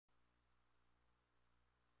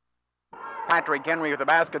Patrick Henry with the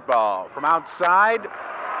basketball. From outside,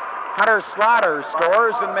 Hunter Slaughter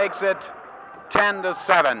scores and makes it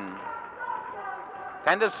 10-7.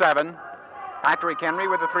 10-7. Patrick Henry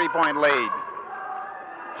with a 3-point lead.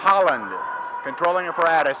 Holland controlling it for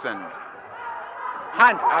Addison.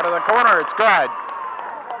 Hunt out of the corner, it's good.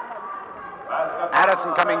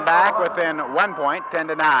 Addison coming back within 1 point,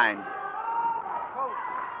 10-9.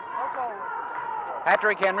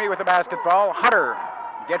 Patrick Henry with the basketball. Hunter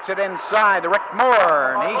gets it inside to Rick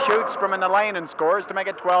Moore, and he shoots from in the lane and scores to make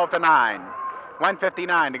it 12-9.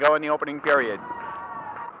 1:59 to go in the opening period.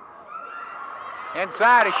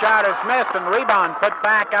 Inside, a shot is missed, and rebound put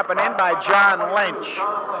back up and in by John Lynch.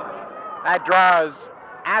 That draws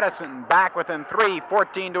Addison back within 3,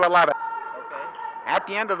 14-11. At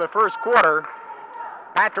the end of the first quarter,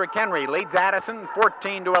 Patrick Henry leads Addison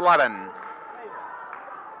 14-11.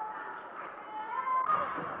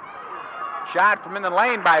 Shot from in the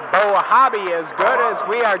lane by Bo Hobby is good as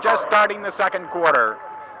we are just starting the second quarter.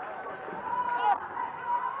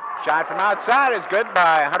 Shot from outside is good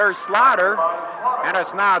by Hunter Slaughter, and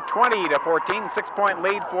it's now 20-14, 6-point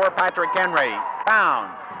lead for Patrick Henry.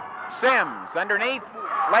 Found. Sims underneath,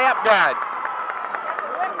 layup good.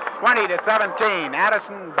 20-17,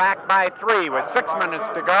 Addison back by 3 with 6 minutes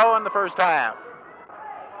to go in the first half.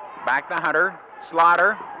 Back to Hunter,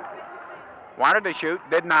 Slaughter, wanted to shoot,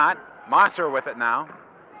 did not. Mosser with it now.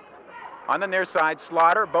 On the near side,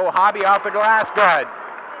 Slaughter, Bo Hobby off the glass, good.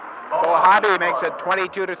 Bo Hobby makes it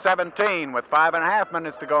 22-17 with 5.5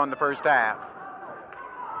 minutes to go in the first half.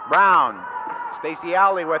 Brown, Stacy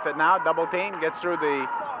Alley with it now, double team, gets through the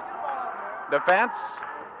defense.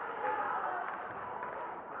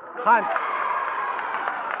 Hunt.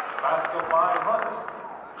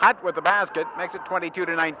 Hunt with the basket, makes it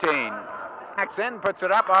 22-19. Backs in, puts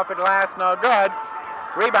it up off the glass, no good.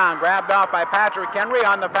 Rebound grabbed off by Patrick Henry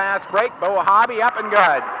on the fast break. Bo Hobby up and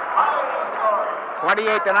good.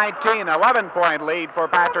 28-19, 11-point lead for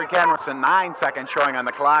Patrick Henry. 9 seconds showing on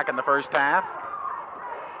the clock in the first half.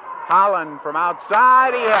 Holland from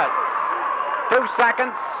outside, he hits. 2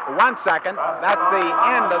 seconds, 1 second. That's the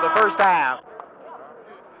end of the first half.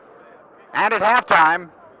 And at halftime,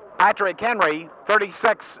 Patrick Henry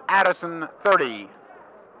 36, Addison 30.